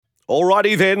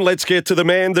Alrighty then, let's get to the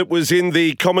man that was in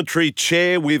the commentary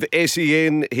chair with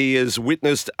SEN. He has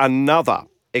witnessed another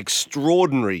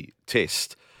extraordinary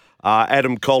test.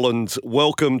 Adam Collins,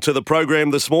 welcome to the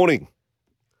program this morning.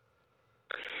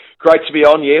 Great to be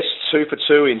on, yes. 2 for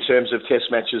 2 in terms of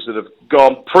test matches that have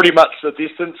gone pretty much the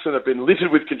distance and have been littered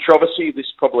with controversy. This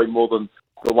is probably more than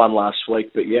the one last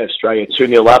week. But yeah, Australia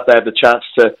 2-0 up. They have the chance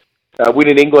to win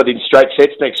in England in straight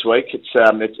sets next week.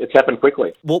 It's happened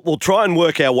quickly. We'll try and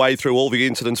work our way through all the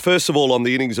incidents. First of all, on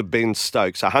the innings of Ben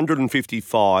Stokes,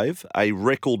 155, a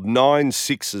record 9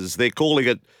 sixes. They're calling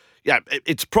it,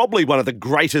 it's probably one of the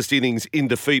greatest innings in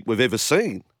defeat we've ever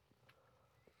seen.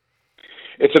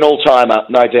 It's an all-timer,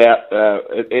 no doubt.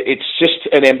 It's just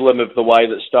an emblem of the way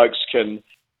that Stokes can,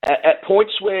 at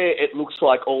points where it looks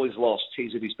like all is lost,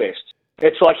 he's at his best.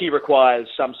 It's like he requires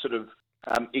some sort of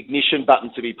ignition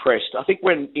button to be pressed. I think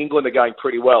when England are going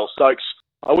pretty well, Stokes,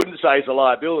 I wouldn't say he's a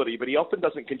liability, but he often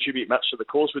doesn't contribute much to the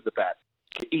cause with the bat.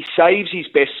 He saves his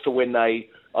best for when they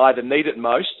either need it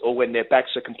most or when their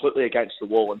backs are completely against the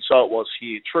wall, and so it was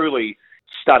here. Truly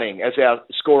stunning. As our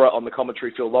scorer on the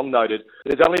commentary, Phil Long, noted,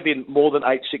 there's only been more than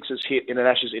 8 sixes hit in an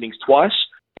Ashes innings twice,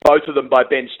 both of them by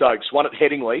Ben Stokes. One at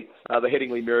Headingley, the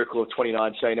Headingley Miracle of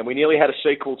 2019, and we nearly had a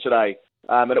sequel today.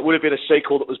 And it would have been a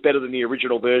sequel that was better than the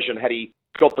original version had he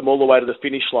got them all the way to the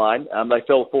finish line. They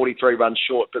fell 43 runs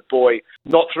short, but boy,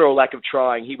 not through a lack of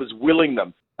trying. He was willing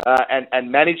them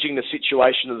and managing the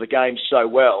situation of the game so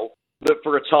well that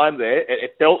for a time there,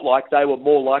 it felt like they were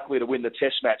more likely to win the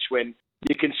test match when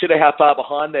you consider how far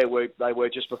behind they were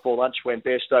just before lunch when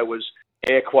Bairstow was,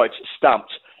 air quotes,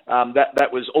 stumped.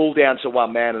 That was all down to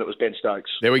one man, and it was Ben Stokes.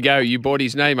 There we go. You brought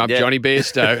his name up, yeah. Johnny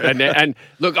Bairstow. and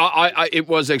look, it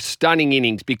was a stunning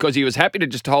innings because he was happy to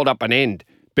just hold up an end,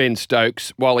 Ben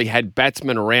Stokes, while he had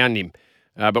batsmen around him.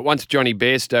 But once Johnny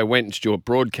Bairstow went and Stuart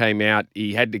Broad came out,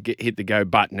 he had to hit the go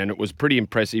button, and it was pretty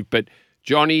impressive. But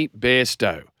Johnny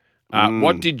Bairstow,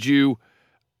 what did you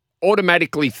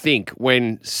automatically think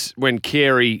when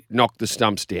Carey knocked the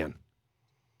stumps down?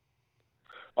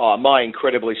 Oh, my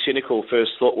incredibly cynical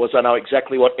first thought was I know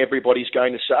exactly what everybody's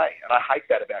going to say, and I hate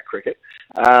that about cricket.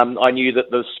 I knew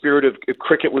that the spirit of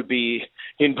cricket would be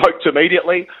invoked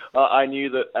immediately. I knew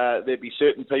that there'd be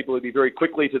certain people who'd be very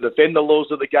quickly to defend the laws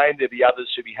of the game. There'd be others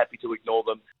who'd be happy to ignore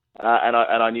them. And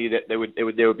I knew that there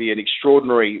would be an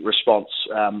extraordinary response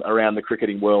around the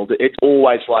cricketing world. It's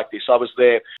always like this. I was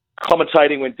there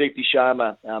commentating when Deepti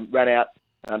Sharma ran out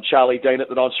Charlie Dean at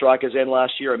the non-strikers end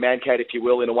last year, a man-cade, if you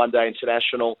will, in a one-day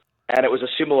international. And it was a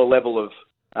similar level of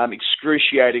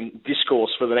excruciating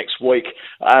discourse for the next week.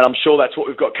 And I'm sure that's what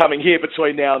we've got coming here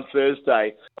between now and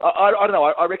Thursday. I don't know.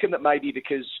 I reckon that maybe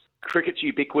because cricket's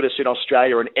ubiquitous in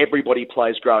Australia and everybody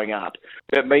plays growing up,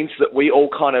 it means that we all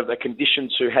kind of are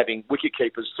conditioned to having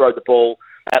wicket-keepers throw the ball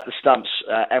at the stumps.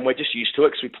 And we're just used to it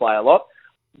because we play a lot.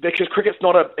 Because cricket's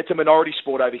it's a minority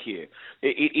sport over here.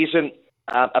 It isn't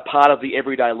a part of the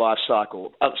everyday life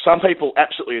cycle. Some people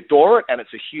absolutely adore it, and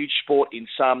it's a huge sport in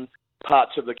some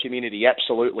parts of the community,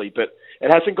 absolutely, but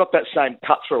it hasn't got that same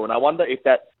cut-through, and I wonder if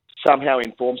that somehow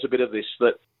informs a bit of this,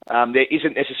 that there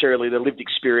isn't necessarily the lived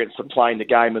experience of playing the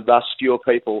game, and thus fewer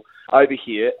people over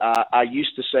here are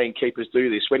used to seeing keepers do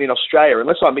this, when in Australia,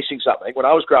 unless I'm missing something, when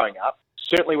I was growing up,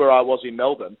 certainly where I was in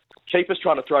Melbourne, keepers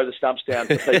trying to throw the stumps down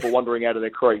for people wandering out of their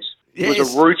crease. Yes. It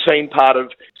was a routine part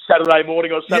of Saturday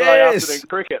morning or Saturday afternoon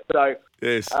cricket. So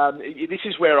this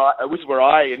is where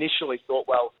I initially thought,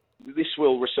 well, this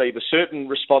will receive a certain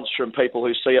response from people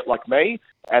who see it like me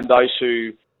and those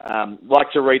who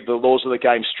like to read the laws of the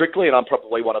game strictly, and I'm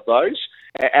probably one of those,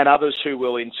 and others who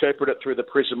will interpret it through the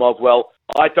prism of, well,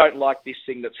 I don't like this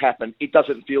thing that's happened. It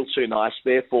doesn't feel too nice.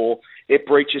 Therefore, it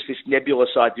breaches this nebulous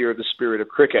idea of the spirit of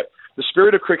cricket. The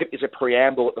spirit of cricket is a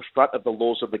preamble at the front of the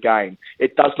laws of the game.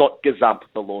 It does not gazump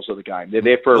the laws of the game. They're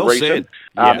there for a reason.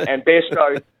 And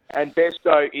Bairstow,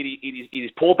 it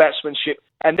is poor batsmanship,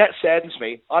 and that saddens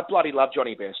me. I bloody love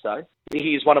Johnny Bairstow.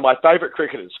 He is one of my favourite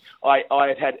cricketers. I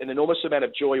have had an enormous amount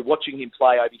of joy watching him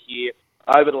play over here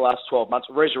over the last 12 months,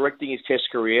 resurrecting his test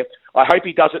career. I hope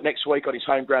he does it next week on his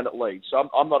home ground at Leeds. So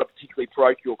I'm not a particularly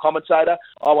parochial commentator.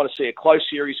 I want to see a close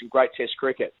series and great test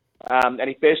cricket. And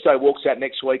if Bairstow walks out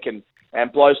next week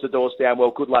and blows the doors down,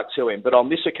 well, good luck to him. But on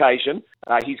this occasion,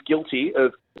 he's guilty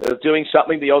of doing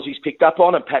something the Aussies picked up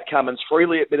on, and Pat Cummins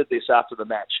freely admitted this after the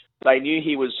match. They knew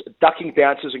he was ducking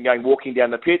bouncers and walking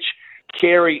down the pitch.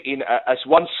 Carey, in a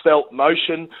once felt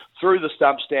motion, threw the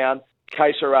stumps down.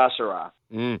 Que sera, sera.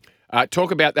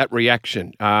 Talk about that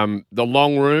reaction. The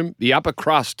long room, the upper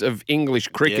crust of English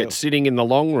cricket sitting in the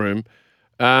long room,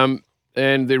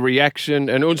 and the reaction,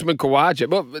 and Usman Khawaja.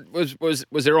 Well,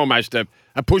 was there almost a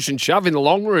push and shove in the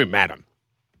long room, Adam?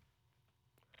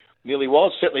 Nearly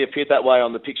was. Certainly appeared that way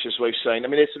on the pictures we've seen. I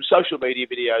mean, there's some social media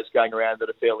videos going around that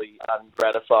are fairly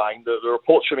ungratifying. The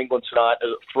reports from England tonight are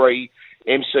that 3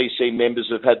 MCC members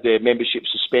have had their membership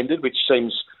suspended, which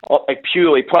seems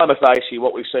purely prima facie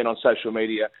what we've seen on social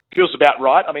media. Feels about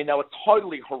right. I mean, they were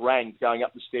totally harangued going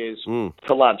up the stairs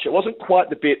to lunch. It wasn't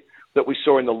quite the bit that we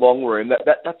saw in the long room. That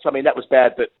was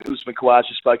bad, but Usman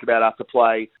Khawaja spoke about after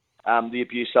play, the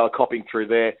abuse they were copying through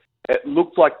there. It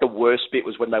looked like the worst bit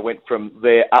was when they went from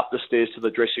there up the stairs to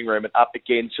the dressing room and up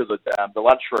again to the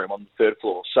lunchroom on the 3rd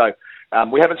floor. So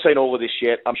we haven't seen all of this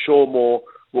yet. I'm sure more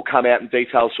will come out and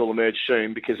details will emerge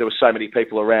soon because there were so many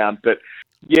people around. But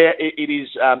yeah, it is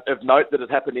of note that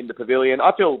it happened in the pavilion.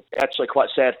 I feel actually quite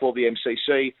sad for the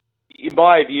MCC. In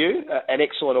my view, an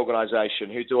excellent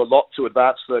organisation who do a lot to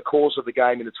advance the cause of the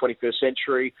game in the 21st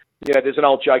century. You know, there's an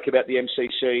old joke about the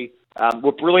MCC.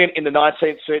 Were brilliant in the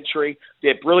 19th century.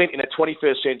 They're brilliant in the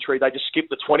 21st century. They just skipped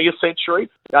the 20th century.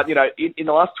 In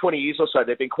the last 20 years or so,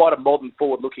 they've been quite a modern,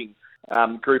 forward-looking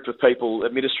group of people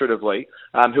administratively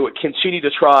who continue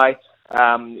to try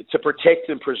to protect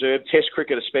and preserve Test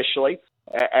cricket especially,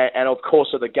 and of course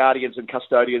are the guardians and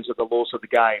custodians of the laws of the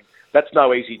game. That's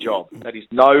no easy job. That is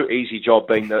no easy job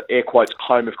being the, air quotes,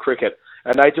 home of cricket.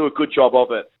 And they do a good job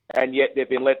of it. And yet they've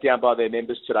been let down by their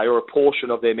members today, or a portion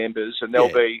of their members. And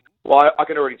they'll be, well, I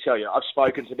can already tell you, I've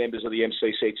spoken to members of the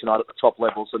MCC tonight at the top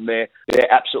levels, and they're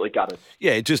absolutely gutted.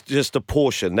 Yeah, just a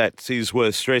portion. That is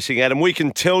worth stressing, Adam. We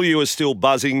can tell you are still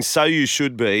buzzing, so you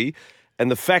should be. And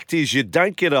the fact is you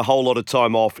don't get a whole lot of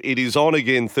time off. It is on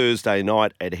again Thursday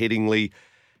night at Headingley.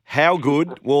 How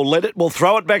good? We'll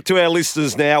throw it back to our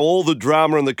listeners now, all the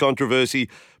drama and the controversy.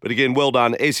 But again, well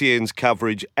done. SEN's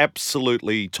coverage,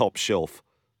 absolutely top shelf.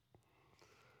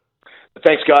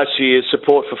 Thanks, guys, for your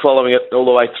support, for following it all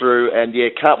the way through. And, yeah,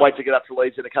 can't wait to get up to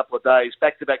Leeds in a couple of days.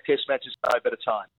 Back-to-back test matches, no better time.